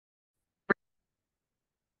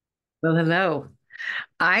Well, hello.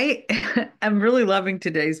 I am really loving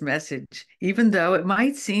today's message, even though it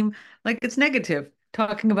might seem like it's negative,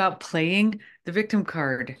 talking about playing the victim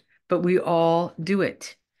card, but we all do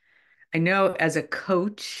it. I know as a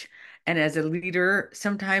coach and as a leader,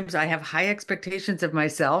 sometimes I have high expectations of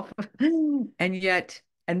myself. And yet,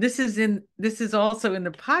 and this is also in the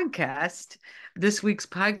podcast, this week's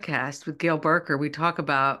podcast with Gail Barker, we talk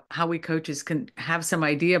about how we coaches can have some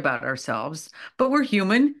idea about ourselves, but we're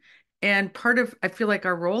human. And part of, I feel like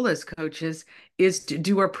our role as coaches is to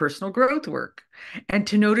do our personal growth work and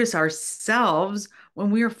to notice ourselves when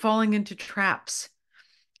we are falling into traps.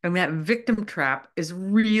 And that victim trap is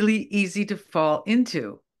really easy to fall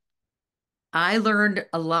into. I learned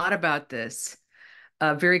a lot about this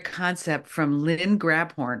very concept from Lynn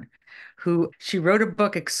Grabhorn, who she wrote a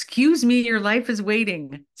book, Excuse Me, Your Life is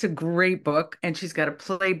Waiting. It's a great book, and she's got a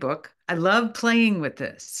playbook. I love playing with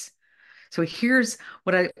this. So here's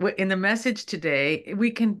what in the message today,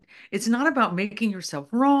 it's not about making yourself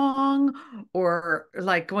wrong or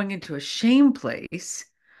like going into a shame place.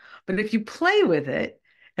 But if you play with it,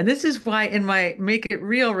 and this is why in my Make It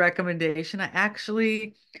Real recommendation, I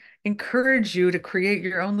actually encourage you to create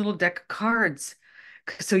your own little deck of cards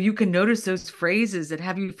so you can notice those phrases that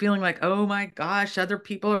have you feeling like, oh my gosh, other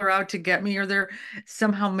people are out to get me, or they're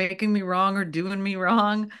somehow making me wrong or doing me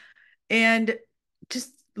wrong. And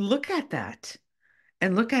just look at that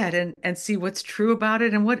and look at it and see what's true about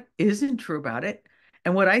it and what isn't true about it.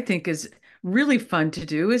 And what I think is really fun to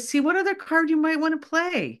do is see what other card you might want to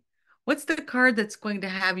play. What's the card that's going to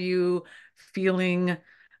have you feeling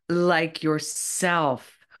like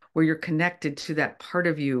yourself, where you're connected to that part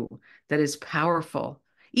of you that is powerful?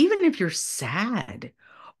 Even if you're sad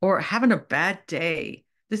or having a bad day,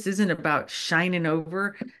 this isn't about shining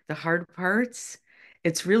over the hard parts.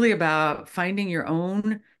 It's really about finding your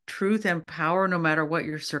own truth and power no matter what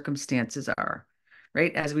your circumstances are,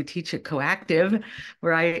 right? As we teach at Coactive,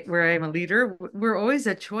 where I'm a leader, we're always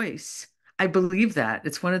a choice. I believe that.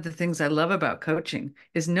 It's one of the things I love about coaching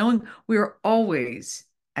is knowing we are always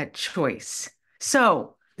at choice.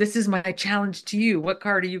 So this is my challenge to you. What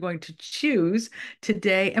card are you going to choose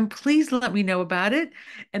today? And please let me know about it.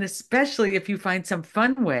 And especially if you find some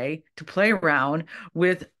fun way to play around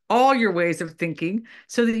with all your ways of thinking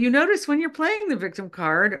so that you notice when you're playing the victim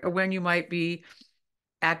card or when you might be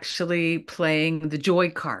actually playing the joy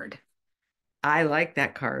card. I like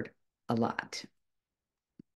that card a lot.